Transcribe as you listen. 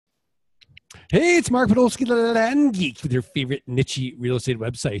Hey, it's Mark Podolsky, the Land Geek, with your favorite niche real estate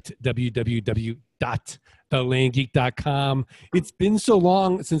website, www.thelandgeek.com. It's been so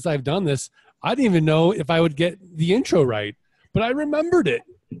long since I've done this, I didn't even know if I would get the intro right, but I remembered it.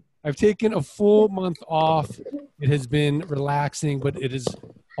 I've taken a full month off. It has been relaxing, but it has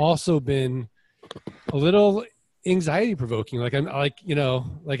also been a little anxiety provoking. Like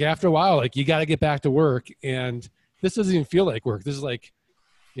like after a while, like you got to get back to work, and this doesn't even feel like work. This is like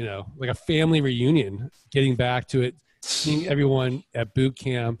a family reunion, getting back to it, seeing everyone at boot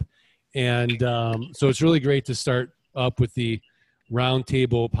camp. And so it's really great to start up with the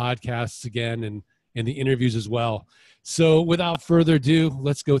roundtable podcasts again and the interviews as well. So without further ado,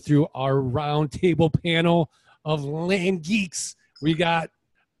 let's go through our roundtable panel of land geeks. We got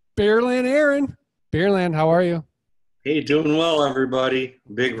Bearland Aaron. Bearland, how are you? Hey, doing well, everybody.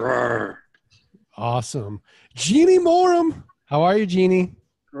 Big roar. Awesome. Jeannie Morum. How are you, Jeannie?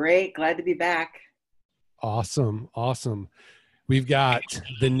 Great. Glad to be back. Awesome. We've got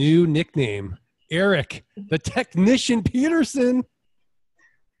the new nickname, Erik, the Technician Peterson.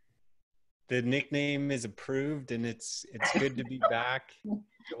 The nickname is approved, and it's good to be back.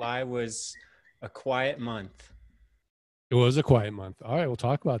 July was a quiet month. It was a quiet month. All right, we'll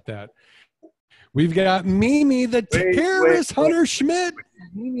talk about that. We've got Mimi, the terrorist Hunter Schmidt.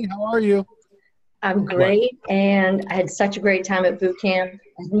 Mimi, how are you? I'm great, and I had such a great time at boot camp.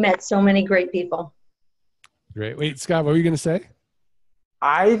 I've met so many great people. Great. Wait, Scott, what were you going to say?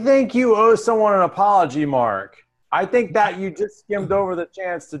 I think you owe someone an apology, Mark. I think that you just skimmed over the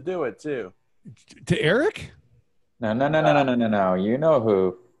chance to do it, too. To Erik? No. You know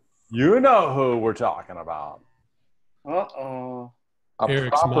who. You know who we're talking about. Uh-oh. A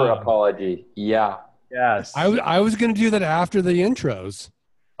Erik's proper mom. Apology. Yeah. Yes. I was going to do that after the intros.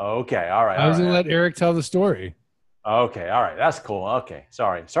 Okay, all right. I was going to let Erik tell the story. Okay, all right. That's cool. Okay,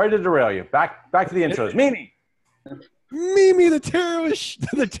 sorry to derail you. Back to the intros. Mimi, the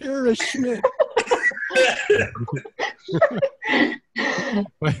terrorist Schmidt.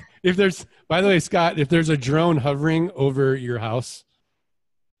 By the way, Scott, if there's a drone hovering over your house.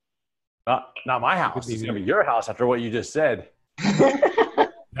 not my house. It's going to be your house after what you just said.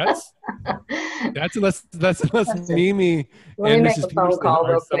 That's unless Mimi Let me and make Mrs. a phone Peterson call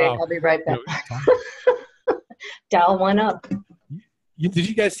are real quick. somehow- I'll be right back. Dial one up. Did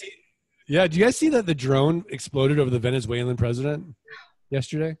you guys see? Yeah, did you guys see that the drone exploded over the Venezuelan president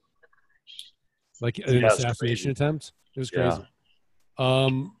yesterday? Like an assassination attempt. It was crazy. Yeah.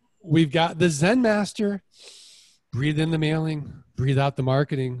 We've got the Zen Master. Breathe in the mailing, breathe out the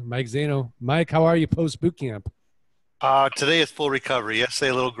marketing. Mike Zano. Mike, how are you post boot camp? Today is full recovery.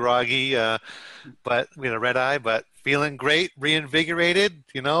 Yesterday a little groggy, but red eye, but feeling great, reinvigorated.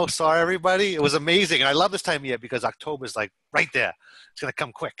 Saw everybody. It was amazing, and I love this time of year because October's like right there. It's gonna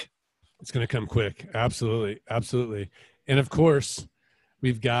come quick. It's gonna come quick. Absolutely. And of course,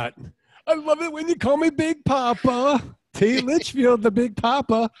 we've got. I love it when you call me Big Papa. Tate Litchfield, the Big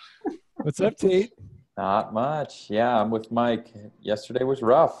Papa. What's up, Tate? Not much. Yeah, I'm with Mike. Yesterday was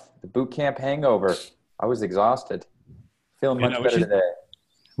rough. The boot camp hangover. I was exhausted. Feeling much better today.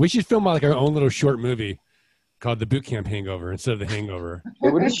 We should film like our own little short movie called The Boot Camp Hangover instead of The Hangover.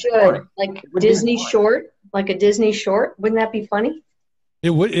 We should. Like Disney short, like a Disney short. Wouldn't that be funny? It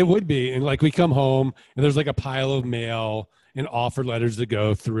would be. And like we come home and there's like a pile of mail and offer letters to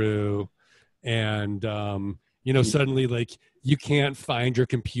go through. And, suddenly like you can't find your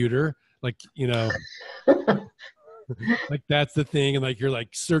computer. Like, like that's the thing. And like, you're like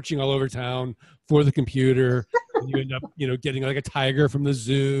searching all over town for the computer. And you end up, getting like a tiger from the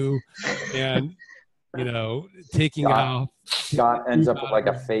zoo and, taking off. Scott ends up with like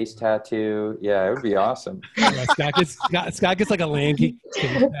a face tattoo. Yeah, it would be awesome. Yeah, Scott gets like a land geek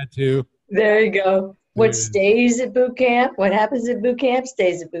face tattoo. There you go. What stays at boot camp? What happens at boot camp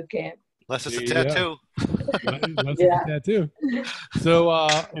stays at boot camp. Unless it's a tattoo. Unless it's a tattoo. So,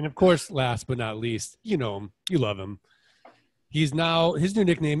 and of course, last but not least, you know him. You love him. His new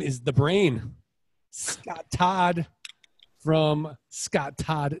nickname is The Brain. Scott Todd from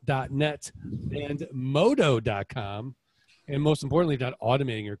scotttodd.net and modo.com. And most importantly, not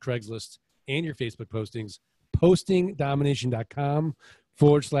automating your Craigslist and your Facebook postings,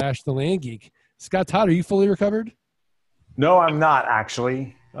 postingdomination.com/The Land Geek. Scott Todd, are you fully recovered? No, I'm not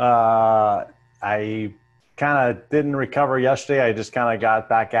actually. I kind of didn't recover yesterday. I just kind of got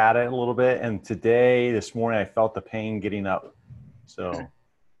back at it a little bit. And this morning, I felt the pain getting up. So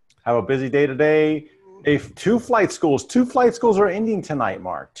have a busy day today. Two flight schools are ending tonight,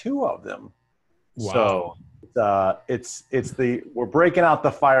 Mark. 2 of them. Wow. So we're breaking out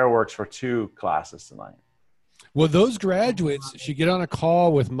the fireworks for 2 classes tonight. Well, those graduates should get on a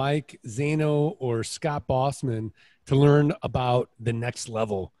call with Mike Zano or Scott Bossman to learn about the next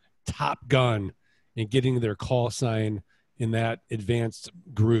level, Top Gun, and getting their call sign in that advanced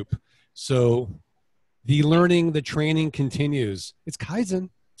group. So the learning, the training continues. It's Kaizen.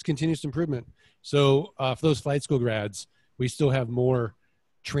 It's continuous improvement. So for those flight school grads, we still have more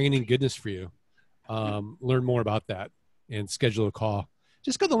training goodness for you. Learn more about that and schedule a call.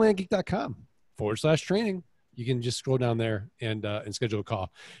 Just go to landgeek.com/training. You can just scroll down there and schedule a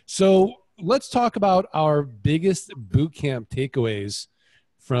call. So let's talk about our biggest boot camp takeaways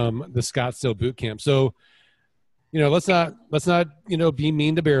from the Scottsdale boot camp. So, let's not, be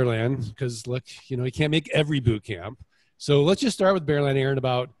mean to Bearland, because look, you can't make every boot camp. So let's just start with Bearland Aaron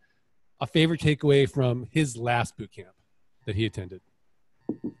about a favorite takeaway from his last boot camp that he attended.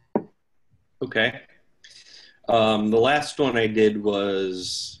 Okay. The last one I did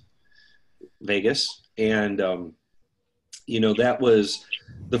was Vegas. And, that was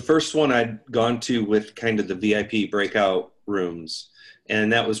the first one I'd gone to with kind of the VIP breakout rooms.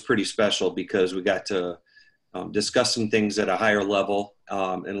 And that was pretty special because we got to discuss some things at a higher level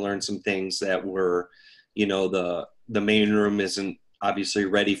and learn some things that were, the main room isn't obviously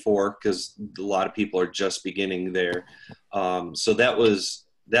ready for, because a lot of people are just beginning there. So that was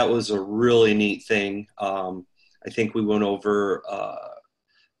a really neat thing. I think we went over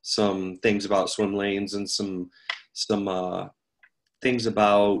some things about swim lanes and some things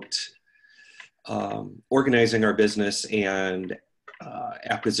about organizing our business and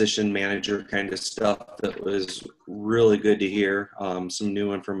acquisition manager kind of stuff that was really good to hear. Some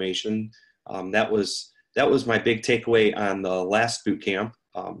new information. That was my big takeaway on the last boot camp.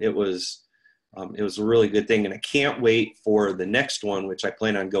 It was a really good thing, and I can't wait for the next one, which I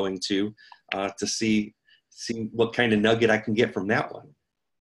plan on going to see what kind of nugget I can get from that one.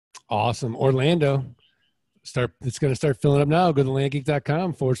 Awesome. Orlando. It's going to start filling up now. Go to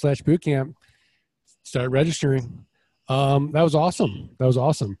landgeek.com/bootcamp. Start registering. That was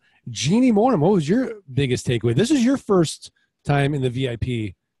awesome. Jeannie Morham, what was your biggest takeaway? This is your first time in the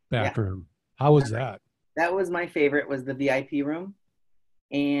VIP back room. How was that? That was my favorite, was the VIP room.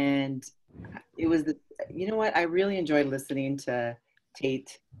 And it was I really enjoyed listening to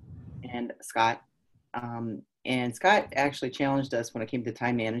Tate and Scott. And Scott actually challenged us when it came to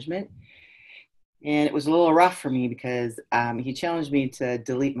time management. And it was a little rough for me because he challenged me to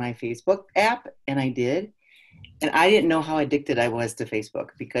delete my Facebook app, and I did. And I didn't know how addicted I was to Facebook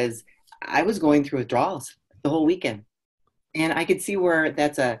because I was going through withdrawals the whole weekend. And I could see where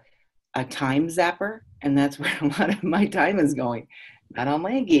that's a time zapper, and that's where a lot of my time is going. Not on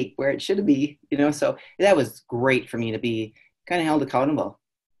LandGeek, where it should be, So that was great for me to be kind of held accountable.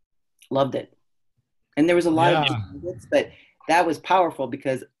 Loved it. And there was a lot of nuggets, but that was powerful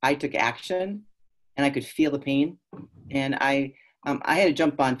because I took action and I could feel the pain. And I had to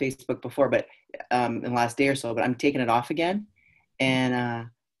jump on Facebook before, but in the last day or so, but I'm taking it off again. And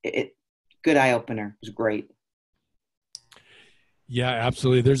good eye opener. It was great. Yeah,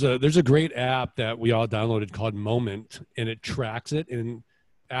 absolutely. There's a great app that we all downloaded called Moment, and it tracks it. And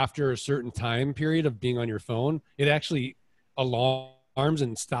after a certain time period of being on your phone, it actually alarms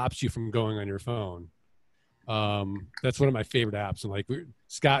and stops you from going on your phone. That's one of my favorite apps. And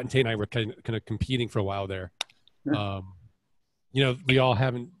Scott and Tate and I were kind of competing for a while there. We all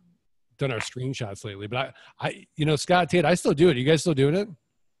haven't done our screenshots lately, but I Scott, Tate, I still do it. Are you guys still doing it?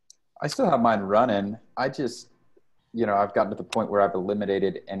 I still have mine running. I just, I've gotten to the point where I've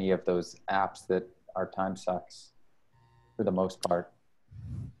eliminated any of those apps that are time sucks for the most part.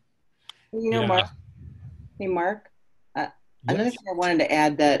 Mark. Hey, Mark. Another thing I wanted to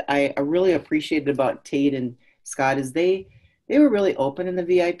add that I really appreciated about Tate and Scott is they were really open in the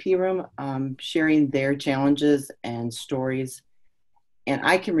VIP room, sharing their challenges and stories. And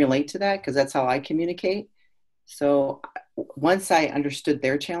I can relate to that because that's how I communicate. So once I understood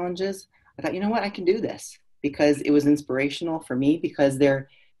their challenges, I thought, I can do this, because it was inspirational for me because they're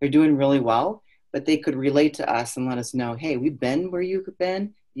doing really well, but they could relate to us and let us know, hey, we've been where you've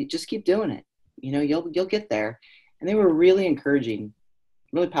been. You just keep doing it. You'll get there. And they were really encouraging,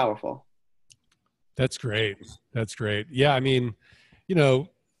 really powerful. That's great. Yeah. I mean,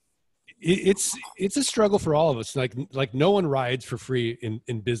 it's a struggle for all of us. Like no one rides for free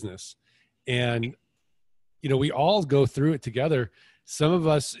in business. And, we all go through it together. Some of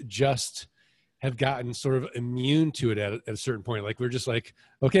us just have gotten sort of immune to it at a certain point. Like we're just like,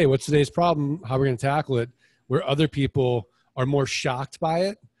 okay, what's today's problem? How are we going to tackle it? Where other people are more shocked by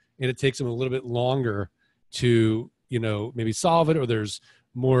it, and it takes them a little bit longer to, maybe solve it, or there's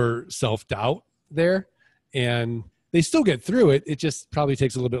more self-doubt there, and they still get through it. It just probably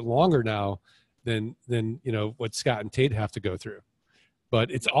takes a little bit longer now than what Scott and Tate have to go through,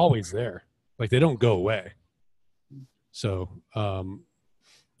 but it's always there. Like, they don't go away. So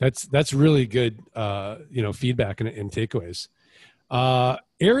that's really good feedback and takeaways.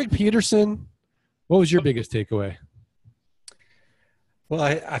 Erik Peterson, what was your biggest takeaway? Well,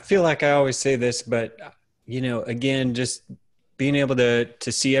 I feel like I always say this, but again, just being able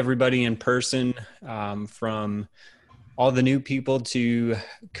to see everybody in person, from all the new people to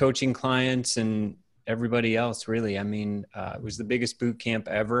coaching clients and everybody else, really. I mean, it was the biggest boot camp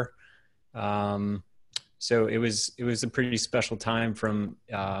ever. So it was a pretty special time from,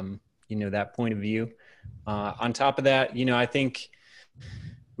 that point of view. On top of that, I think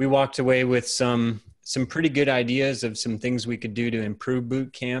we walked away with some pretty good ideas of some things we could do to improve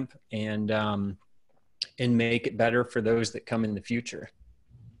boot camp and make it better for those that come in the future.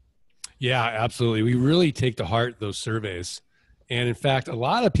 Yeah, absolutely. We really take to heart those surveys. And in fact, a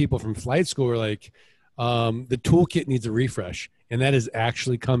lot of people from flight school were like, the toolkit needs a refresh. And that is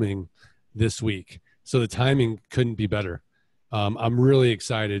actually coming this week. So the timing couldn't be better. I'm really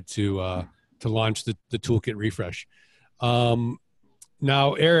excited to launch the toolkit refresh.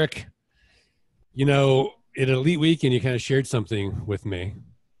 Now, Erik, at Elite Weekend, you kind of shared something with me.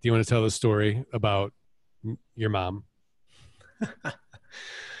 Do you want to tell the story about your mom?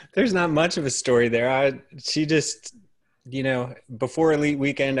 There's not much of a story there. She just, before Elite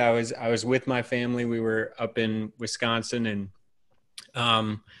Weekend, I was with my family. We were up in Wisconsin, and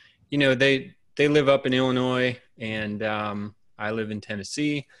they live up in Illinois, and I live in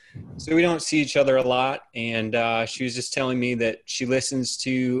Tennessee, so we don't see each other a lot. And she was just telling me that she listens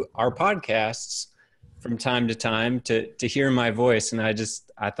to our podcasts from time to time to hear my voice, and I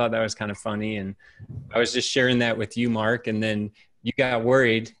thought that was kind of funny, and I was just sharing that with you, Mark, and then you got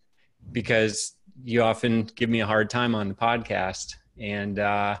worried because you often give me a hard time on the podcast. And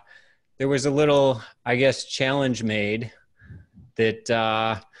there was a little, I guess, challenge made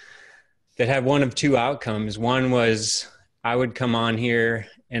that had one of two outcomes. One was I would come on here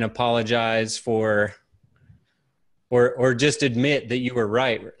and apologize for, or just admit that you were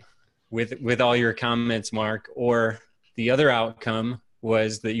right with all your comments, Mark. Or the other outcome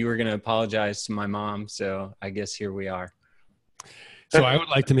was that you were going to apologize to my mom. So I guess here we are. So I would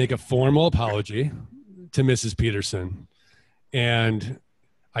like to make a formal apology to Mrs. Peterson. And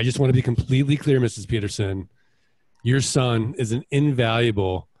I just want to be completely clear, Mrs. Peterson, your son is an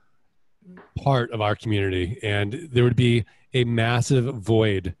invaluable part of our community, and there would be a massive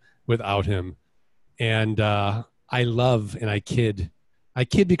void without him. And I love, and I kid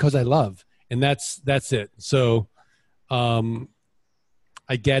because I love, and that's it. So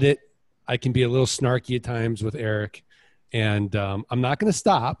I get it. I can be a little snarky at times with Erik, and I'm not going to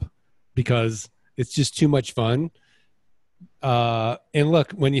stop because it's just too much fun. And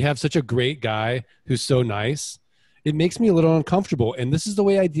look, when you have such a great guy who's so nice, it makes me a little uncomfortable. And this is the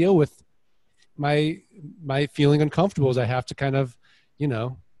way I deal with my feeling uncomfortable, is I have to kind of,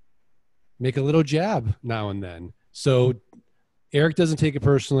 make a little jab now and then. So Erik doesn't take it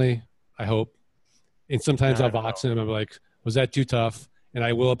personally, I hope. And sometimes I'll vox him. I'm like, was that too tough? And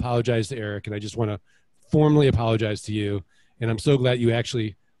I will apologize to Erik. And I just want to formally apologize to you. And I'm so glad you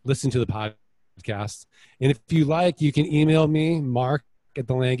actually listened to the podcast. And if you like, you can email me,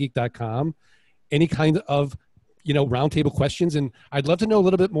 mark@thelandgeek.com, any kind of, roundtable questions. And I'd love to know a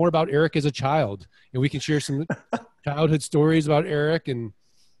little bit more about Erik as a child. And we can share some childhood stories about Erik and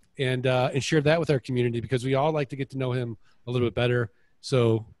share that with our community, because we all like to get to know him a little bit better.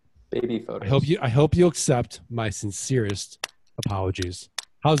 So baby photos. I hope you accept my sincerest apologies.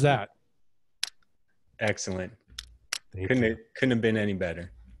 How's that? Excellent. Couldn't have been any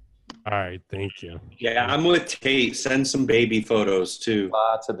better. All right. Thank you. Yeah, I'm with Tate. Send some baby photos too.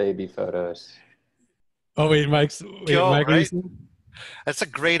 Lots of baby photos. Oh, wait, Mike, right? That's a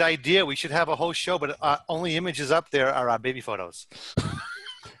great idea. We should have a whole show, but only images up there are our baby photos.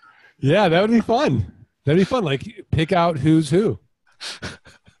 Yeah, that would be fun. That'd be fun. Like, pick out who's who. That'd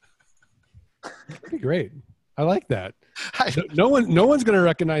be great. I like that. No one's going to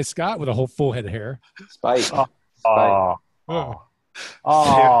recognize Scott with a whole full head of hair. Spike. Oh,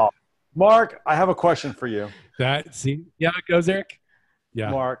 Mark, I have a question for you. See how it goes, Erik?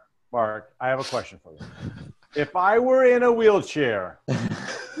 Yeah. Mark, I have a question for you. If I were in a wheelchair,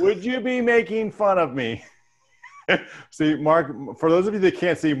 would you be making fun of me? See, Mark, for those of you that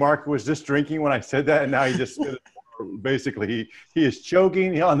can't see, Mark was just drinking when I said that, and now he just basically he is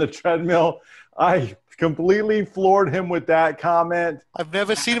choking on the treadmill. I completely floored him with that comment. I've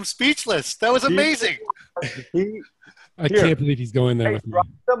never seen him speechless. That was amazing. I can't believe he's going there with me. Drop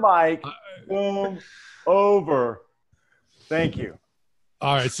the mic. Boom. Over. Thank you.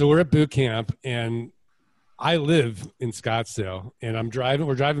 All right, so we're at boot camp, and I live in Scottsdale, and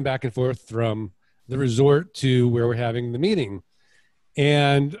we're driving back and forth from the resort to where we're having the meeting.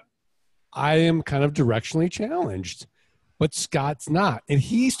 And I am kind of directionally challenged, but Scott's not. And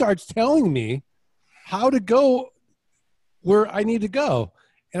he starts telling me how to go where I need to go.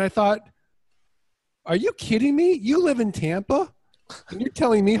 And I thought, are you kidding me? You live in Tampa and you're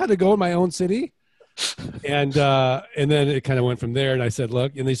telling me how to go in my own city? And then it kind of went from there. And I said,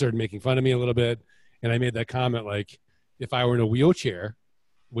 look, and they started making fun of me a little bit. And I made that comment, like, if I were in a wheelchair,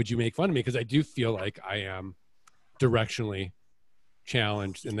 would you make fun of me? Because I do feel like I am directionally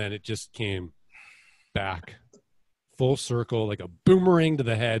challenged. And then it just came back full circle, like a boomerang to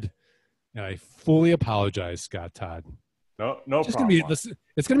the head. And I fully apologize, Scott Todd. No it's problem.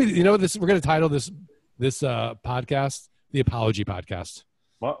 It's gonna be, we're gonna title this podcast the Apology Podcast.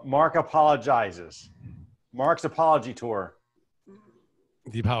 Mark apologizes. Mark's apology tour.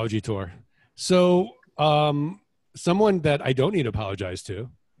 The Apology Tour. So, someone that I don't need to apologize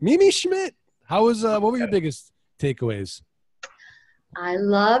to, Mimi Schmidt. What were your biggest takeaways? I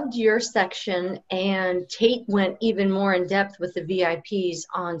loved your section, and Tate went even more in depth with the VIPs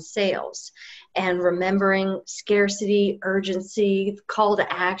on sales and remembering scarcity, urgency, call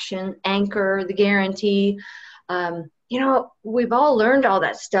to action, anchor, the guarantee. We've all learned all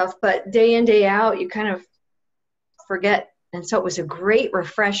that stuff, but day in, day out, you kind of forget. And so it was a great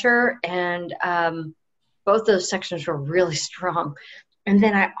refresher, and both those sections were really strong. And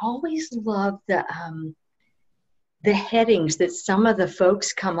then I always love the headings that some of the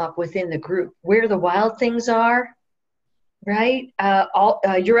folks come up with in the group, where the wild things are, right?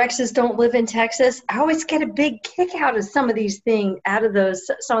 Your exes don't live in Texas. I always get a big kick out of some of these things,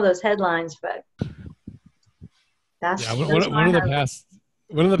 some of those headlines, but that's one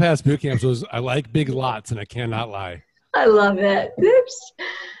of the past boot camps was, I like big lots and I cannot lie. I love it. Oops.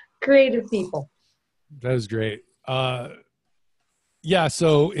 Creative people. That was great. So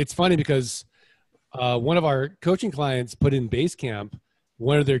it's funny because one of our coaching clients put in base camp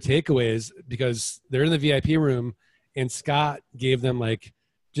one of their takeaways, because they're in the VIP room and Scott gave them like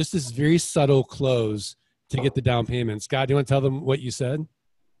just this very subtle close to get the down payment. Scott, do you want to tell them what you said?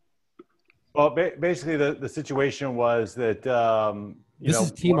 Well, basically the situation was that, this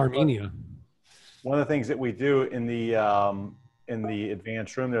is Team Armenia. One of the things that we do in the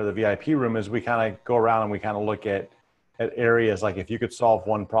advanced room there, the VIP room, is we kind of go around and we kind of look at areas like, if you could solve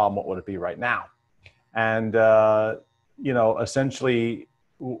one problem, what would it be right now? And, essentially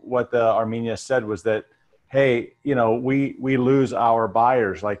what the Armenia said was that, hey, we lose our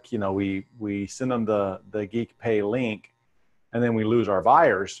buyers. Like, we send them the Geek Pay link and then we lose our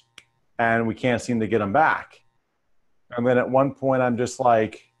buyers and we can't seem to get them back. And then at one point I'm just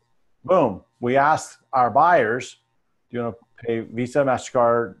like, boom, we asked our buyers, do you want to pay Visa,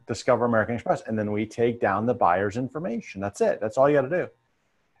 MasterCard, Discover, American Express? And then we take down the buyer's information. That's it. That's all you got to do.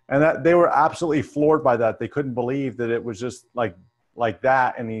 And that they were absolutely floored by that. They couldn't believe that it was just like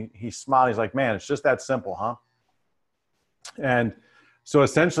that. And he smiled. He's like, man, it's just that simple, huh? And so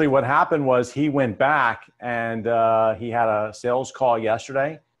essentially what happened was he went back and he had a sales call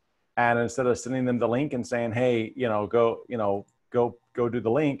yesterday. And instead of sending them the link and saying, hey, go do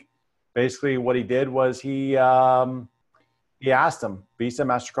the link, basically what he did was he asked them Visa,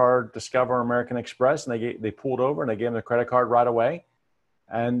 MasterCard, Discover, American Express, and they pulled over and they gave him the credit card right away.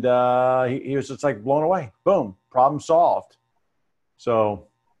 And he was just like blown away. Boom, problem solved. So,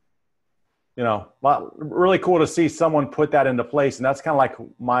 really cool to see someone put that into place. And that's kind of like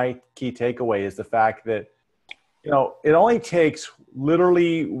my key takeaway, is the fact that, it only takes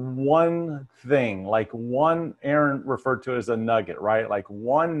literally one thing, like one, Aaron referred to it as a nugget, right? Like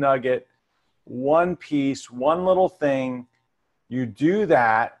one nugget, one piece, one little thing. You do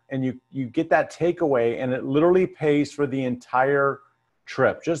that and you get that takeaway, and it literally pays for the entire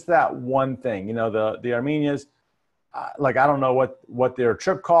trip. Just that one thing. The Armenians, I don't know what their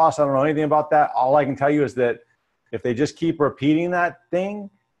trip costs. I don't know anything about that. All I can tell you is that if they just keep repeating that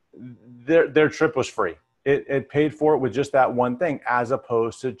thing, their trip was free. It paid for it with just that one thing, as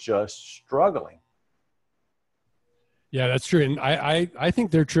opposed to just struggling. Yeah, that's true. And I think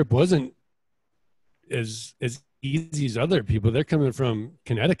their trip wasn't as easy as other people. They're coming from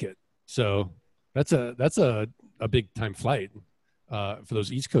Connecticut. So that's a big time flight for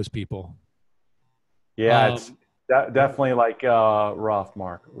those East Coast people. Yeah, it's definitely rough,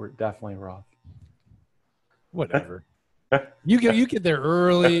 Mark. We're definitely rough. Whatever. You get there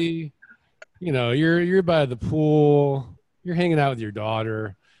early. You're by the pool. You're hanging out with your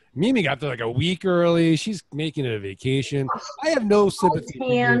daughter. Mimi got there like a week early. She's making it a vacation. I have no sympathy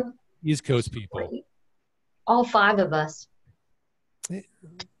for East Coast people. All 5 of us.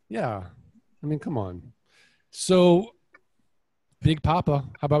 Yeah. I mean, come on. So, Big Papa,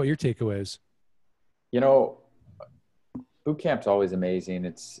 how about your takeaways? Boot camp's always amazing.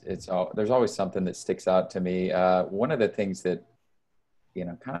 There's always something that sticks out to me. One of the things that,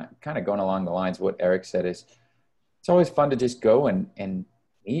 kind of going along the lines of what Erik said is it's always fun to just go and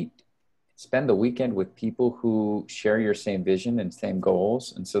meet, spend the weekend with people who share your same vision and same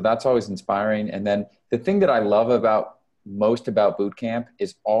goals. And so that's always inspiring. And then the thing that I love most about boot camp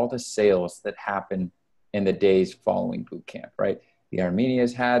is all the sales that happen in the days following boot camp, right? The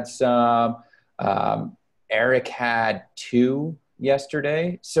Armenia's had some, Erik had 2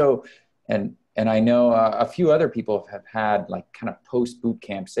 yesterday. So, and I know a few other people have had like kind of post boot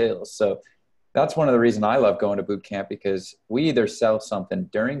camp sales. So that's one of the reasons I love going to boot camp, because we either sell something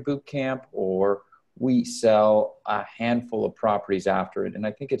during boot camp or we sell a handful of properties after it. And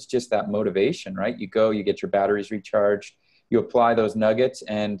I think it's just that motivation, right? You go, you get your batteries recharged, you apply those nuggets,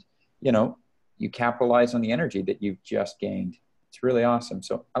 and, you capitalize on the energy that you've just gained. It's really awesome.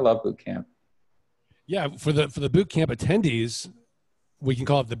 So I love boot camp. Yeah, for the boot camp attendees, we can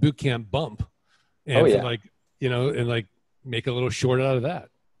call it the boot camp bump, and and like make a little short out of that.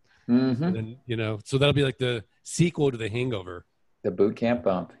 Mm-hmm. And then, so that'll be like the sequel to the Hangover. The boot camp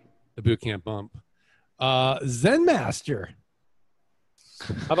bump. The boot camp bump. Zen Master,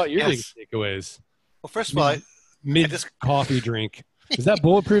 how about your big takeaways? Well, first of all, mid coffee drink. Is that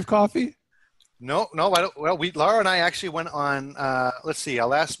bulletproof coffee? No, I don't. Well, Laura and I actually went on. Let's see. Our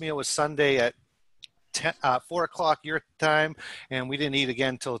last meal was Sunday at 4 o'clock your time, and we didn't eat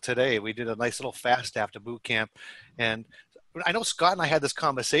again till today. We did a nice little fast after boot camp, and I know Scott and I had this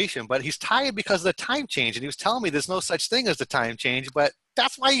conversation, but he's tired because of the time change, and he was telling me there's no such thing as the time change, but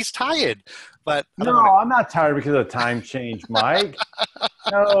that's why he's tired. But I'm not tired because of the time change, Mike.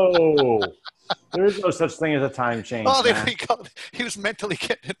 No, there is no such thing as a time change. Oh, there we go. He was mentally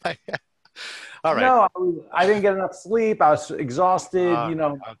getting in my head. All right. No, I didn't get enough sleep. I was exhausted,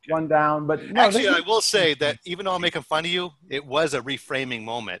 run down. But no, actually, I will say that even though I'm making fun of you, it was a reframing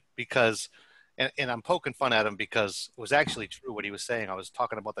moment because, and I'm poking fun at him because it was actually true what he was saying. I was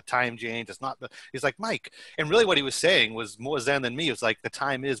talking about the time change. It's not he's like, Mike. And really what he was saying was more Zen than me. It was like, the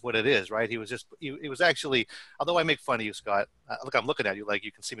time is what it is, right? He was it was actually, although I make fun of you, Scott, look, I'm looking at you like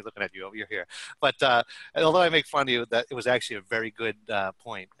you can see me looking at you over here. But although I make fun of you, that it was actually a very good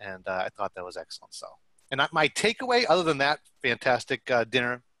point. And I thought that was excellent. So, and my takeaway, other than that fantastic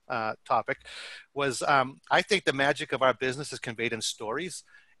dinner topic, was I think the magic of our business is conveyed in stories.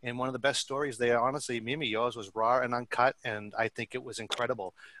 And one of the best stories there, honestly, Mimi, yours was raw and uncut, and I think it was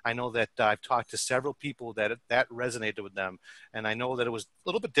incredible. I know that I've talked to several people that resonated with them, and I know that it was a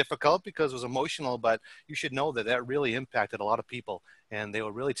little bit difficult because it was emotional, but you should know that really impacted a lot of people, and they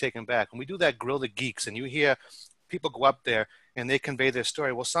were really taken back. And we do that Grill the Geeks, and you hear people go up there and they convey their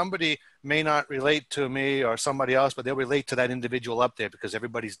story. Well, somebody may not relate to me or somebody else, but they'll relate to that individual up there because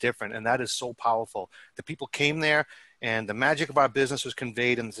everybody's different, and that is so powerful. The people came there, and the magic of our business was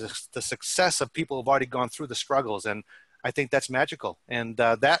conveyed, and the success of people who've already gone through the struggles. And I think that's magical. And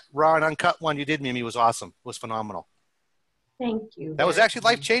that raw and uncut one you did, Mimi, was awesome. It was phenomenal. Thank you. That was actually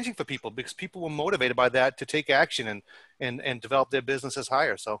life-changing for people because people were motivated by that to take action and develop their businesses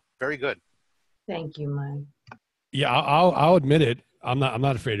higher. So very good. Thank you, Mike. Yeah, I'll admit it. I'm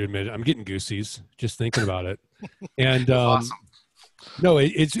not afraid to admit it. I'm getting goosies just thinking about it. And awesome. No,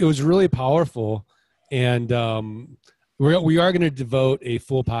 it was really powerful. And we are going to devote a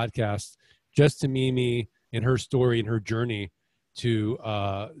full podcast just to Mimi and her story and her journey to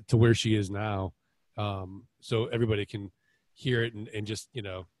where she is now. So everybody can hear it and just,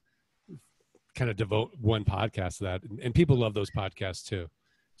 kind of devote one podcast to that. And people love those podcasts too.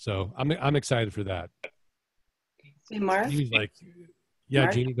 So I'm excited for that. Hey, Mark. Jeannie's like, yeah,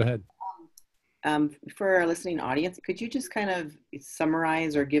 Mark? Jeannie, go ahead. For our listening audience, could you just kind of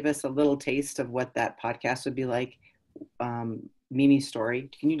summarize or give us a little taste of what that podcast would be like? Mimi's story.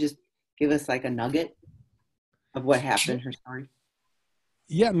 Can you just give us like a nugget of what happened in her story?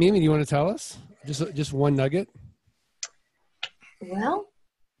 Yeah, Mimi, do you want to tell us? Just one nugget? Well,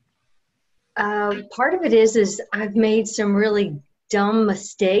 part of it is I've made some really dumb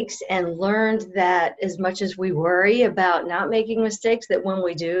mistakes and learned that as much as we worry about not making mistakes, that when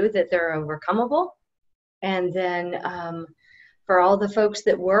we do, that they're overcomable. And then for all the folks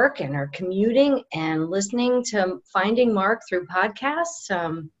that work and are commuting and listening to Finding Mark through podcasts,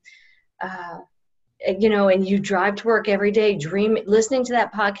 and you drive to work every day, listening to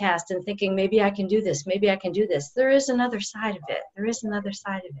that podcast and thinking, maybe I can do this, maybe I can do this. There is another side of it.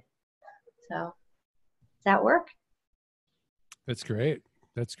 So, does that work? That's great.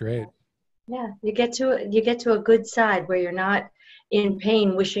 Yeah, you get to a good side where you're not in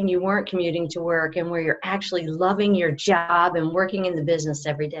pain wishing you weren't commuting to work, and where you're actually loving your job and working in the business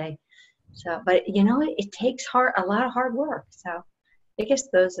every day. So, but it takes a lot of hard work. So I guess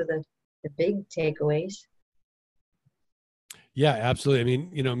those are the big takeaways. Yeah, absolutely. I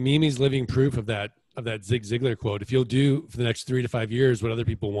mean, Mimi's living proof of that Zig Ziglar quote. If you'll do for the next 3 to 5 years what other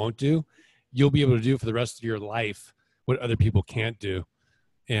people won't do, you'll be able to do for the rest of your life what other people can't do.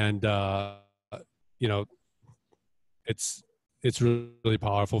 And it's really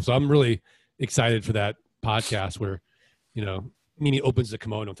powerful. So I'm really excited for that podcast where Mimi opens the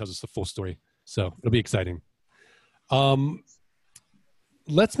kimono and tells us the full story. So it'll be exciting.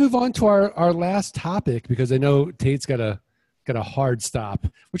 Let's move on to our last topic, because I know Tate's got a hard stop,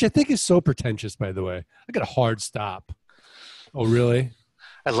 which I think is so pretentious, by the way. I got a hard stop. Oh, really?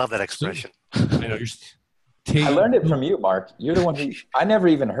 I love that expression. I know. I learned it from you, Mark. You're the one who I never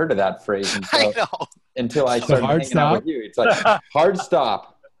even heard of that phrase until I started hanging out with you. It's like hard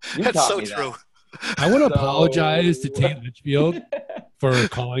stop. That's so true. I want to apologize to Tate Litchfield for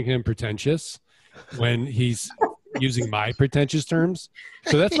calling him pretentious when he's using my pretentious terms.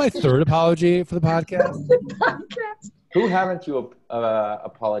 So that's my third apology for the podcast. Who haven't you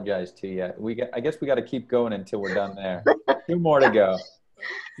apologized to yet? I guess we got to keep going until we're done there. 2 more to go.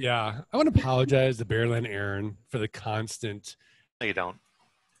 Yeah, I want to apologize to Bearland Aaron for the constant. No, you don't.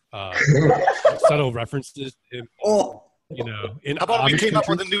 Subtle references to him. Oh, in how about we came up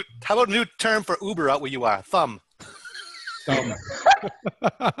countries? with a new term for Uber out where you are? Thumb. Thumb.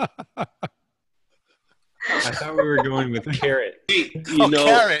 I thought we were going with carrot.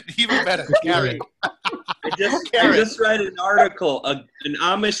 Carrot, even better. Carrot. I just read an article. An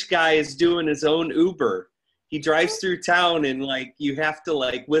Amish guy is doing his own Uber. He drives through town and you have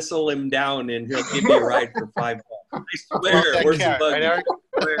to whistle him down and he'll give you a ride for $5. I swear. Where's the button?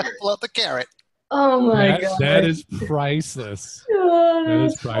 Pull out the carrot. Oh my God. That is priceless. That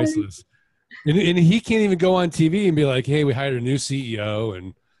is priceless. And he can't even go on TV and be like, "Hey, we hired a new CEO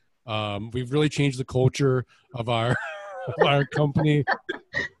and we've really changed the culture of our company."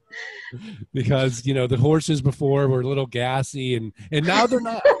 Because the horses before were a little gassy and now they're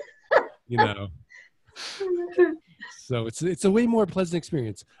not. So it's a way more pleasant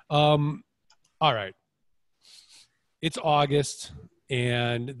experience. All right. It's August,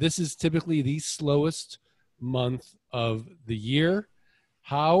 and this is typically the slowest month of the year.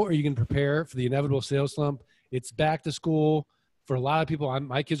 How are you going to prepare for the inevitable sales slump? It's back to school for a lot of people.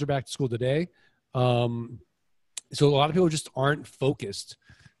 My kids are back to school today. So a lot of people just aren't focused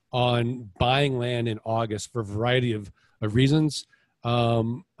on buying land in August for a variety of reasons.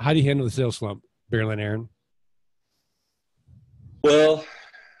 How do you handle the sales slump, Bearland Aaron? Well,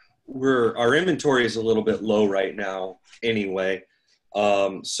 our inventory is a little bit low right now anyway.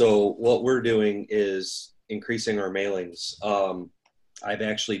 So what we're doing is increasing our mailings. I've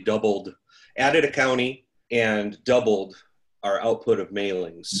actually added a county and doubled our output of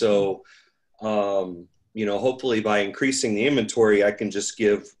mailings. So, hopefully by increasing the inventory, I can just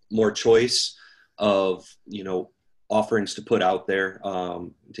give more choice of, offerings to put out there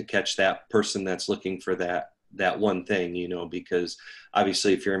to catch that person that's looking for that one thing, because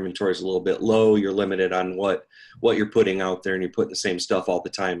obviously if your inventory is a little bit low, you're limited on what you're putting out there, and you're putting the same stuff all the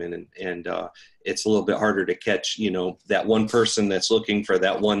time. And it's a little bit harder to catch, that one person that's looking for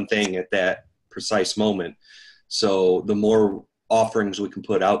that one thing at that precise moment. So the more offerings we can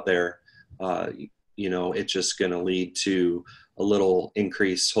put out there, it's just going to lead to a little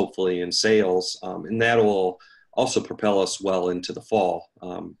increase, hopefully, in sales. And that will also propel us well into the fall,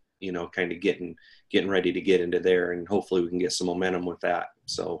 kind of getting ready to get into there, and hopefully we can get some momentum with that.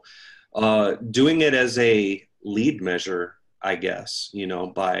 So doing it as a lead measure, I guess,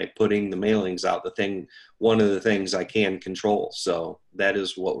 by putting the mailings out, one of the things I can control. So that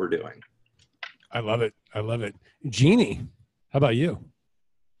is what we're doing. I love it. Jeannie, how about you?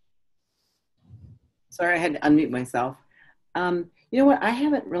 Sorry, I had to unmute myself. You know what? I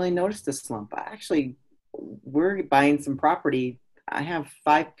haven't really noticed a slump. We're buying some property. I have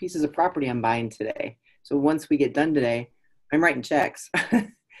 5 pieces of property I'm buying today. So once we get done today, I'm writing checks.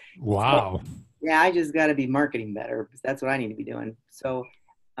 Wow. So, yeah, I just got to be marketing better. That's what I need to be doing. So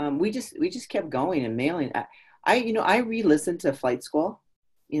we just kept going and mailing. I re-listened to Flight School,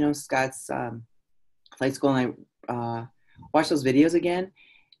 Scott's Flight School, and I watched those videos again.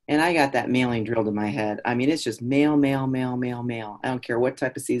 And I got that mailing drilled in my head. I mean, it's just mail, mail, mail, mail, mail. I don't care what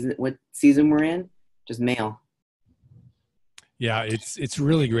season we're in, just mail. Yeah, it's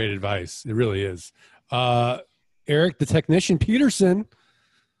really great advice. It really is. Erik, the technician Peterson,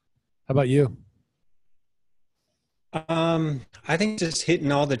 how about you? I think just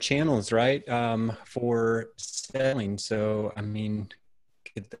hitting all the channels, right, for selling. So, I mean,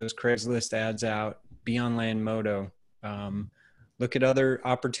 get those Craigslist ads out, be on Land Moto, look at other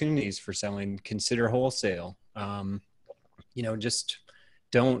opportunities for selling, consider wholesale. Just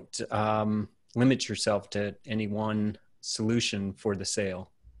don't limit yourself to any one solution for the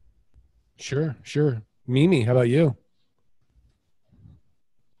sale. Sure. Mimi, how about you?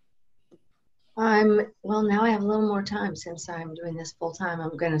 Now I have a little more time since I'm doing this full time.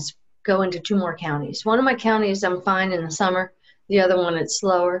 I'm going to go into 2 more counties. One of my counties I'm fine in the summer. The other one it's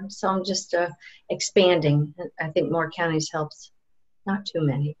slower. So I'm just expanding. I think more counties helps. Not too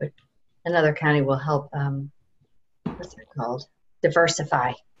many, but another county will help. What's it called?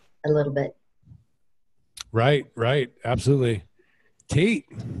 Diversify a little bit. Right. Absolutely. Tate.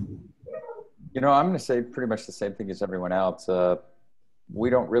 I'm going to say pretty much the same thing as everyone else. We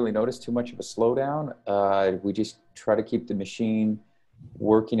don't really notice too much of a slowdown. We just try to keep the machine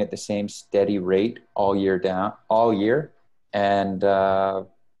working at the same steady rate all year. And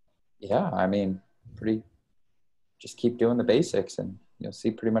just keep doing the basics and you'll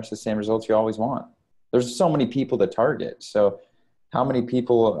see pretty much the same results you always want. There's so many people to target. So how many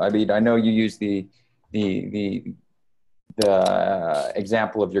people, I know you use the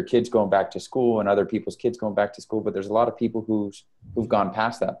example of your kids going back to school and other people's kids going back to school, but there's a lot of people who've gone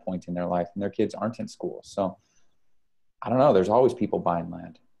past that point in their life and their kids aren't in school. So I don't know, there's always people buying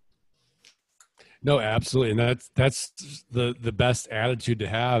land. No, absolutely. And that's the best attitude to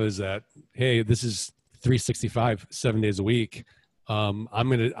have is that, hey, this is 365, 7 days a week. I'm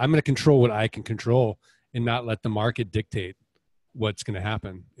going to control what I can control and not let the market dictate what's going to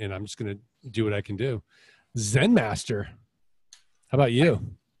happen. And I'm just going to do what I can do. Zen Master, how about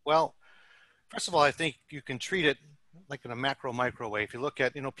you? Well, first of all, I think you can treat it like in a macro micro way. If you look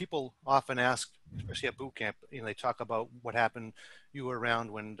at, people often ask, especially at boot camp, they talk about what happened. You were around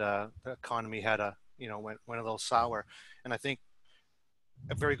when the economy had went a little sour. And I think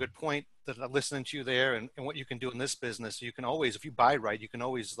a very good point that I'm listening to you there and what you can do in this business. You can always, if you buy right, you can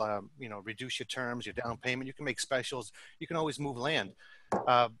always, reduce your terms, your down payment. You can make specials. You can always move land.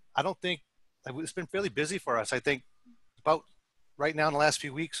 I don't think it's been fairly busy for us. I think about right now in the last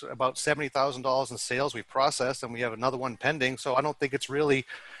few weeks, about $70,000 in sales we've processed, and we have another one pending. So I don't think it's really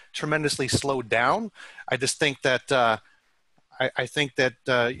tremendously slowed down. I just think that I think that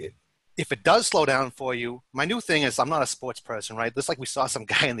if it does slow down for you, my new thing is I'm not a sports person, right? Just like we saw some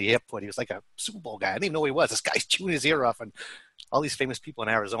guy in the airport. He was like a Super Bowl guy. I didn't even know who he was. This guy's chewing his ear off and all these famous people in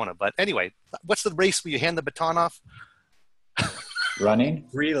Arizona. But anyway, what's the race where you hand the baton off? Running?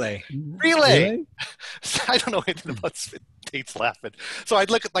 Relay. Really? I don't know anything about Tate's laughing. So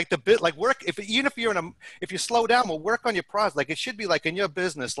I'd look at like the bit, like work. If you slow down, we'll work on your process. Like it should be like in your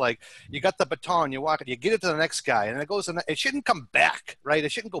business, like you got the baton, you walk it, you get it to the next guy, and it shouldn't come back, right?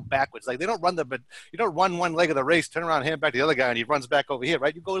 It shouldn't go backwards. Like you don't run one leg of the race, turn around, hand back to the other guy, and he runs back over here,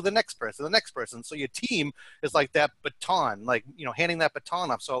 right? You go to the next person. So your team is like that baton, like handing that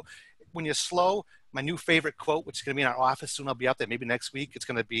baton off. So when you're slow. My new favorite quote, which is going to be in our office soon, I'll be up there maybe next week. It's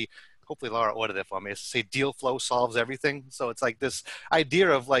going to be, hopefully Laura ordered it for me. It's to say deal flow solves everything. So it's like this idea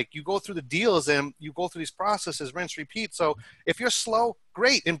of like you go through the deals and you go through these processes, rinse, repeat. So if you're slow,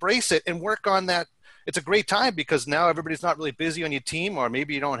 great, embrace it and work on that. It's a great time because now everybody's not really busy on your team, or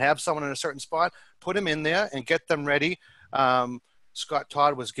maybe you don't have someone in a certain spot. Put them in there and get them ready. Scott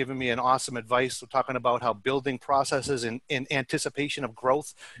Todd was giving me an awesome advice. We're talking about how building processes in anticipation of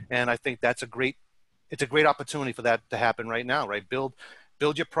growth. And I think it's a great opportunity for that to happen right now, right? Build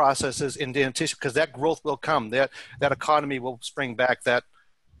your processes in anticipation, because that growth will come. That economy will spring back. That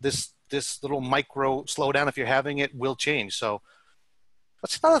this little micro slowdown, if you're having it, will change. So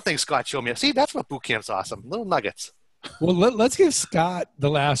that's another thing Scott showed me. See, that's what boot camp's awesome. Little nuggets. Well, let's give Scott the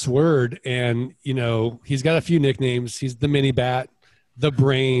last word. And, he's got a few nicknames. He's the mini bat, the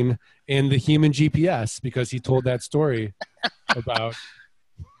brain, and the human GPS, because he told that story about.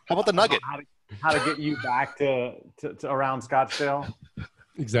 How about the nugget? How to get you back to around Scottsdale.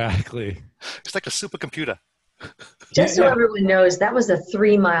 Exactly. It's like a supercomputer. Just so everyone knows, that was a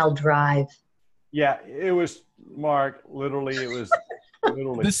 3-mile drive. Yeah, it was, Mark. Literally, it was.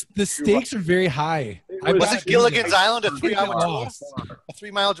 The stakes are very high. Was it Gilligan's Island, a 3-hour tour? A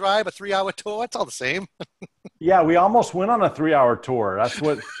 3-mile drive, a 3-hour tour? It's all the same. Yeah, we almost went on a 3-hour tour. That's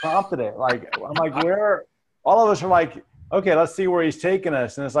what prompted it. Like, I'm like, where? All of us are like, okay, let's see where he's taking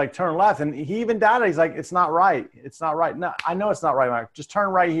us. And it's like, turn left. And he even doubted. He's like, it's not right. It's not right. No, I know it's not right, Mike. Just turn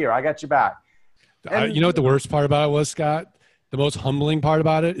right here. I got you back. And, you know what the worst part about it was, Scott? The most humbling part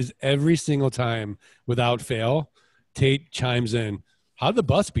about it is every single time, without fail, Tate chimes in, how'd the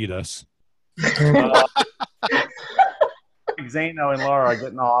bus beat us? Zano and Laura are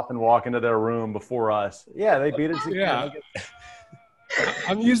getting off and walking to their room before us. Yeah, they beat us again. Yeah.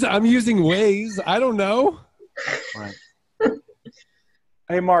 I'm using Waze. I don't know. Right.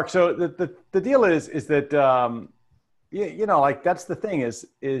 Hey, Mark. So the deal is that like that's the thing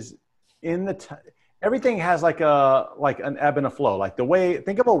is in the everything has like an ebb and a flow. Like the wave.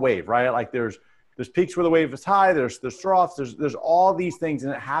 Think of a wave, right? Like there's peaks where the wave is high. There's troughs. There's all these things,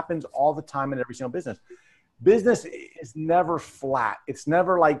 and it happens all the time in every single business. Business is never flat. It's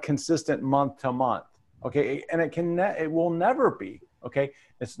never like consistent month to month. Okay, and it will never be. Okay,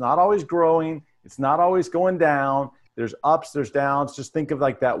 it's not always growing. It's not always going down. There's ups, there's downs. Just think of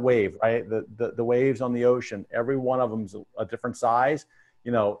like that wave, right? The waves on the ocean. Every one of them's a different size,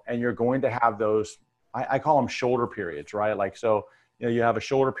 and you're going to have those. I call them shoulder periods, right? Like so, you have a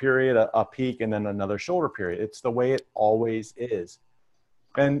shoulder period, a peak, and then another shoulder period. It's the way it always is.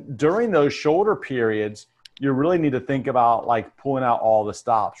 And during those shoulder periods, you really need to think about like pulling out all the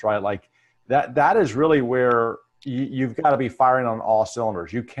stops, right? Like that is really where you've got to be firing on all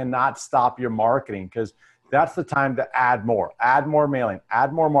cylinders. You cannot stop your marketing because that's the time to add more mailing,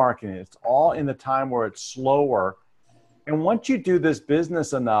 add more marketing. It's all in the time where it's slower. And once you do this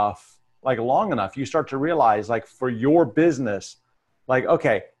business enough, like long enough, you start to realize like for your business, like,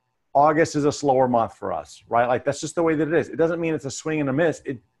 okay, August is a slower month for us, right? Like that's just the way that it is. It doesn't mean it's a swing and a miss.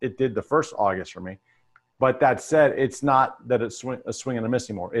 It did the first August for me. But that said, it's not that it's a swing and a miss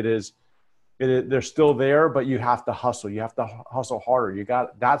anymore. They're still there, but you have to hustle. You have to hustle harder.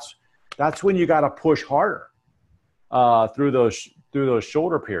 That's when you got to push harder through those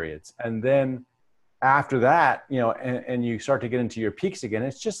shoulder periods. And then after that, and you start to get into your peaks again.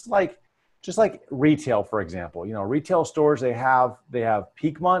 It's just like retail, for example. Retail stores, they have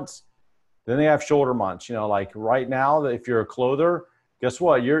peak months, then they have shoulder months. Like right now, if you're a clother, guess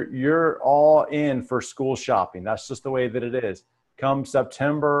what? You're all in for school shopping. That's just the way that it is. Come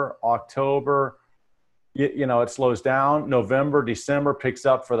September, October, it slows down. November, December picks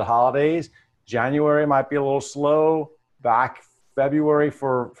up for the holidays. January might be a little slow. Back February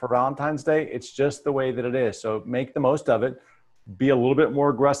for Valentine's Day. It's just the way that it is. So make the most of it. Be a little bit more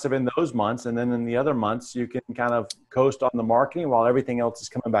aggressive in those months. And then in the other months, you can kind of coast on the marketing while everything else is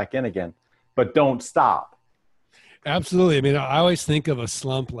coming back in again. But don't stop. Absolutely. I mean, I always think of a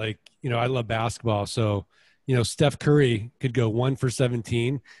slump like, I love basketball. So, Steph Curry could go 1 for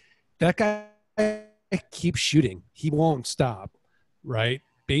 17. That guy keeps shooting. He won't stop, right?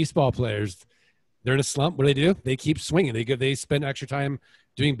 Baseball players, they're in a slump. What do? They keep swinging. They spend extra time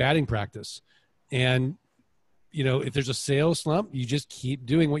doing batting practice. And, if there's a sales slump, you just keep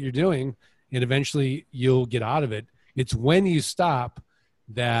doing what you're doing and eventually you'll get out of it. It's when you stop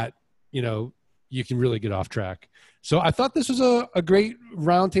that, you can really get off track. So I thought this was a great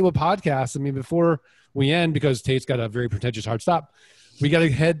roundtable podcast. I mean, before we end, because Tate's got a very pretentious hard stop, we got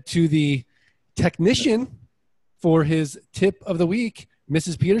to head to the technician for his tip of the week.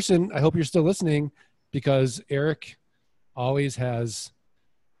 Mrs. Peterson, I hope you're still listening because Erik always has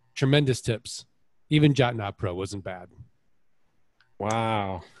tremendous tips. Even Jot Not Pro wasn't bad.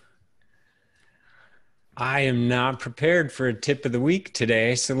 Wow. I am not prepared for a tip of the week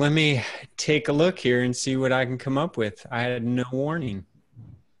today, so let me take a look here and see what I can come up with. I had no warning.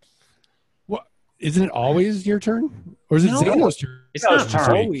 What? Isn't it always your turn? Or is it Zano's turn? It's not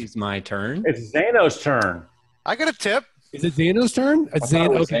always my turn. It's Zano's turn. I got a tip. Is it Zano's turn? It's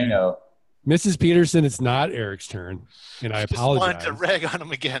Zano. Okay. Zano. Mrs. Peterson, it's not Erik's turn, and I apologize. I just wanted to rag on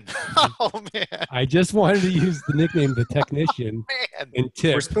him again. Oh, man. I just wanted to use the nickname The Technician and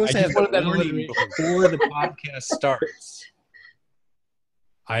tip. We're supposed to have that warning before the podcast starts.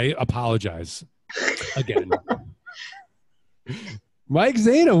 I apologize again. Mike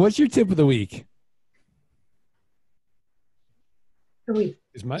Zano, what's your tip of the week?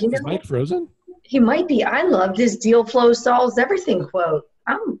 Is Mike frozen? He might be. I love this deal flow solves everything quote.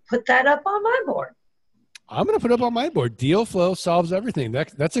 I'm going to put that up on my board. I'm going to put up on my board. Deal flow solves everything.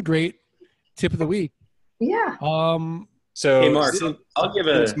 That's a great tip of the week. Yeah. So hey, Mark, I'll give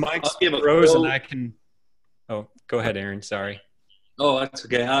a pros and I can. Oh, go ahead, Aaron. Sorry. Oh, that's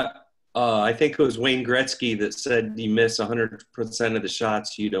okay. I think it was Wayne Gretzky that said you miss 100% of the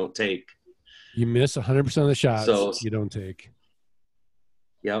shots you don't take. You miss 100% of the shots you don't take.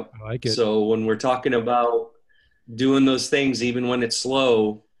 Yep. I like it. So when we're talking about doing those things, even when it's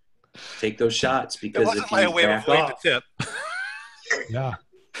slow, take those shots because that wasn't my way of avoiding the tip. Yeah.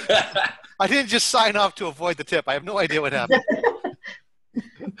 I didn't just sign off to avoid the tip. I have no idea what happened.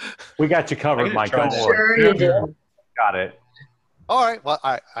 We got you covered, Mike. Don't worry. Sure you do. Got it. All right. Well,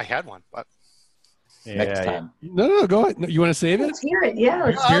 I had one, but Next time. No, go ahead. No, you want to save it? Let's hear it. Yeah.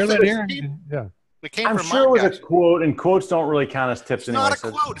 Let Aaron. Yeah. It came I'm from sure it was Mark. a quote, and quotes don't really count as tips It's anyway. not a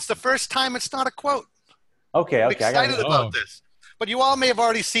so- quote. It's the first time it's not a quote. Okay, I'm okay. I got excited it. about this. But you all may have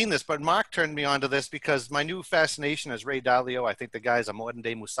already seen this, but Mark turned me on to this because my new fascination is Ray Dalio. I think the guy's a modern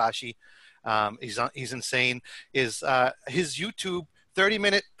day Musashi. He's insane. His YouTube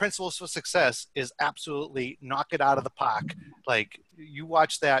 30-minute Principles for Success is absolutely knock it out of the park. Like, you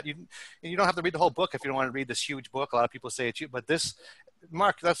watch that, and you don't have to read the whole book if you don't want to read this huge book. A lot of people say it's huge, but this,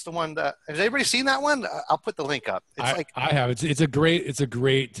 Mark, that's the one that, has anybody seen that one? I'll put the link up. It's I have. It's a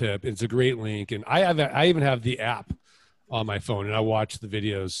great tip. It's a great link, and I even have the app on my phone, and I watch the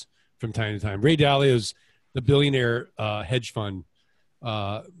videos from time to time. Ray Dalio's the billionaire hedge fund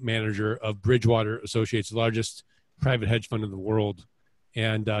manager of Bridgewater Associates, the largest private hedge fund in the world,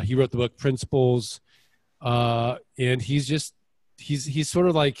 and he wrote the book Principles, and he's sort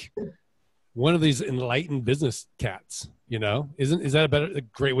of like one of these enlightened business cats. Is that a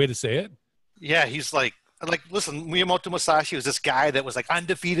great way to say it? Yeah, he's like, listen, Miyamoto Musashi was this guy that was like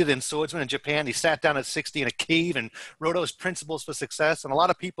undefeated in swordsman in Japan. He sat down at 60 in a cave and wrote those principles for success. And a lot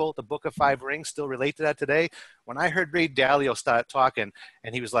of people, the Book of Five Rings, still relate to that today. When I heard Ray Dalio start talking,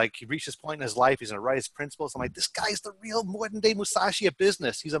 and he was like, he reached this point in his life, he's going to write his principles. I'm like, this guy's the real modern day Musashi of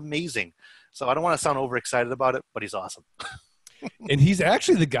business. He's amazing. So I don't want to sound overexcited about it, but he's awesome. And he's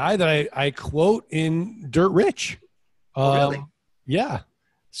actually the guy that I quote in Dirt Rich. Really? Yeah.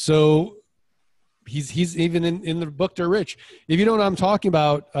 So he's even in the book Dirt Rich. If you don't know what I'm talking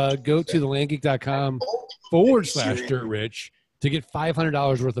about, go to thelandgeek.com/Dirt Rich to get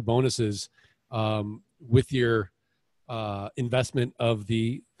 $500 worth of bonuses with your investment of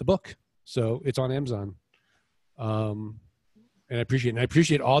the book. So it's on Amazon. And I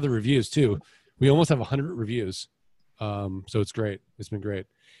appreciate all the reviews too. We almost have 100 reviews. So it's great. It's been great.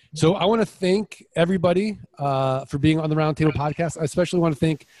 So I want to thank everybody for being on the Roundtable Podcast. I especially want to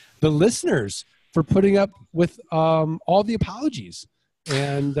thank the listeners for putting up with all the apologies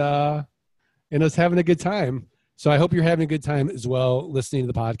and us having a good time. So I hope you're having a good time as well listening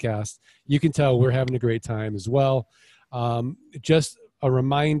to the podcast. You can tell we're having a great time as well. Just a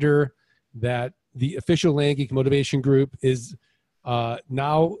reminder that the official Land Geek Motivation Group is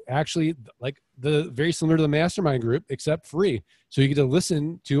now actually like very similar to the Mastermind Group, except free. So you get to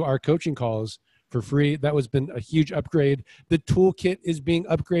listen to our coaching calls for free. That was been a huge upgrade. The toolkit is being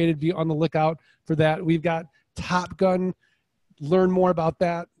upgraded. Be on the lookout for that. We've got Top Gun. Learn more about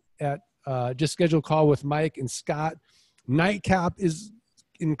that at just schedule a call with Mike and Scott. Nightcap is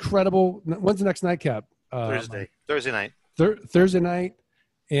incredible. When's the next nightcap? Thursday night. Thursday night.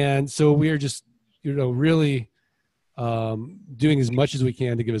 And so we are just, really doing as much as we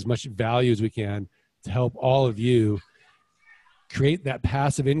can to give as much value as we can to help all of you create that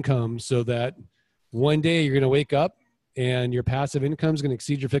passive income so that one day you're going to wake up and your passive income is going to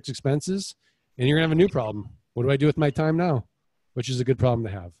exceed your fixed expenses and you're going to have a new problem. What do I do with my time now? Which is a good problem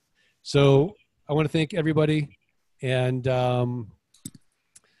to have. So I want to thank everybody. And you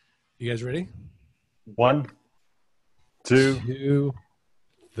guys ready? 1, 2, 2,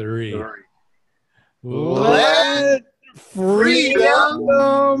 3. Let freedom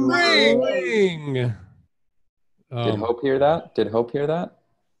ring. Did Hope hear that?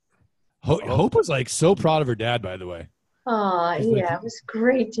 Hope was like so proud of her dad, by the way. Oh, yeah, it was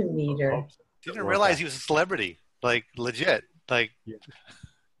great to meet her. Didn't realize he was a celebrity, like legit. Like,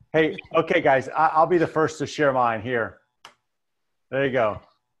 Hey, okay, guys, I'll be the first to share mine here. There you go.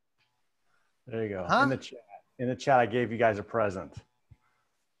 There you go. Huh? In the chat, I gave you guys a present.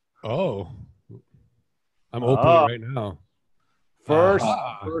 Oh, I'm opening it right now. First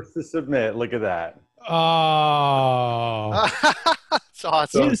to submit. Look at that. Oh, it's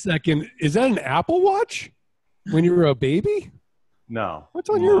awesome. wait a second. Is that an Apple Watch? When you were a baby? No. What's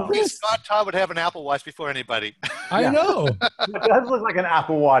on your I think wrist? Scott Todd would have an Apple Watch before anybody. I know. It does look like an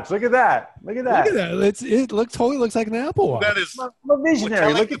Apple Watch. Look at that. Look at that. Look at that. It totally looks like an Apple Watch. That is I'm a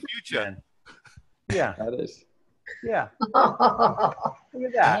visionary. Look the at future. that. Yeah. That is. Yeah. Look at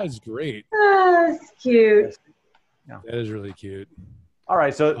that. That is great. That's cute. That is really cute. All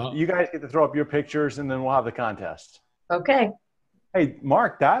right. So you guys get to throw up your pictures and then we'll have the contest. Okay. Hey,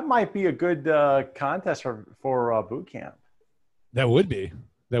 Mark, that might be a good contest for Bootcamp. That would be.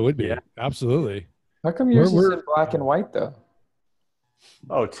 Yeah. Absolutely. How come yours is in black and white though?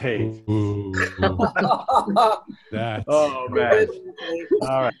 Oh, Tate. Ooh. That's Oh, man.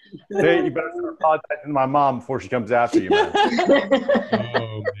 All right. Tate, you better start apologizing to my mom before she comes after you, man.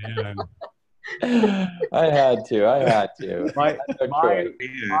 oh man. I had to. My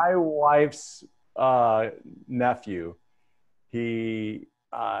wife's nephew, he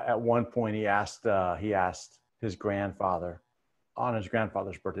at one point he asked his grandfather, on his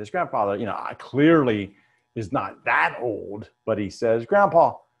grandfather's birthday. His grandfather, clearly is not that old, but he says,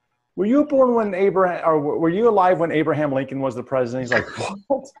 "Grandpa, were you born when Abraham, or were you alive when Abraham Lincoln was the president?" He's like,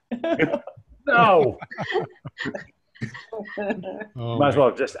 "What? No." Oh, Might as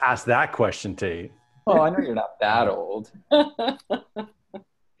well just ask that question, Tate. Oh, I know you're not that old.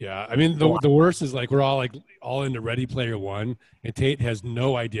 Yeah, I mean the worst is like we're all into Ready Player One, and Tate has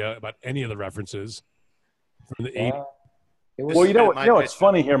no idea about any of the references from the 80s. Well, you know what's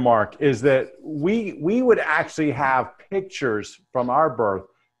funny here, Mark, is that we would actually have pictures from our birth.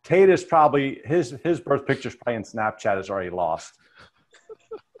 Tate is probably his birth picture's probably in Snapchat is already lost.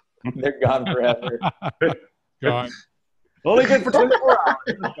 They're gone forever. Gone. Only good for 24 hours.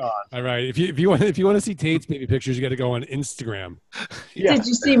 Gone. All right, if you want to see Tate's baby pictures, you got to go on Instagram. Yeah. Did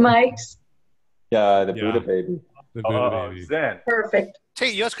you see Mike's? Yeah, the Buddha baby. The Buddha baby. Zen. Perfect.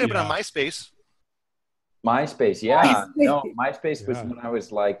 Tate, you guys could have been on MySpace. MySpace, yeah. MySpace. No, MySpace was when I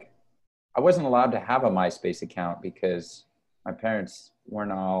was like, I wasn't allowed to have a MySpace account because my parents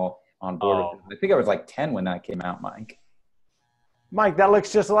weren't all on board with it. I think I was like 10 when that came out, Mike. Mike, that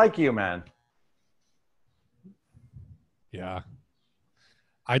looks just like you, man. Yeah,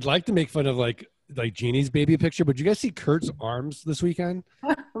 I'd like to make fun of like Jeannie's baby picture, but you guys see Kurt's arms this weekend?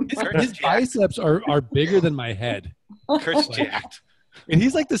 His biceps are bigger than my head. Kurt's jacked. And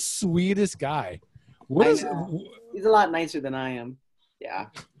he's like the sweetest guy. He's a lot nicer than I am. Yeah.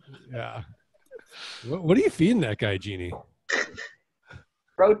 Yeah. What are you feeding that guy, Jeannie?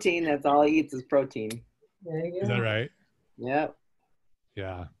 Protein. That's all he eats is protein. There you go. Is that right? Yep.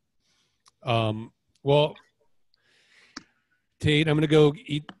 Yeah. Well, Tate, I'm gonna go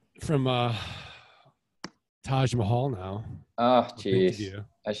eat from Taj Mahal now. Oh, geez.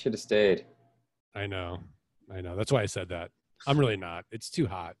 I should have stayed. I know. That's why I said that. I'm really not. It's too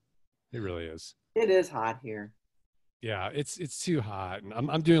hot. It really is. It is hot here. Yeah, it's too hot, and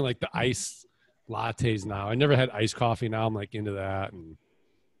I'm doing like the ice lattes now. I never had iced coffee. Now I'm like into that, and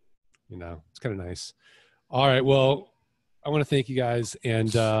it's kind of nice. All right, well, I want to thank you guys, and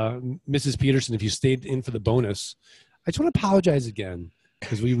Mrs. Peterson, if you stayed in for the bonus, I just want to apologize again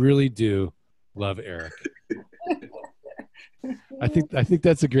because we really do love Erik. I think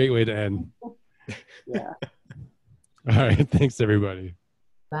that's a great way to end. Yeah. All right, thanks everybody.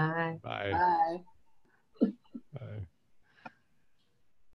 Bye. Bye. Bye. Bye.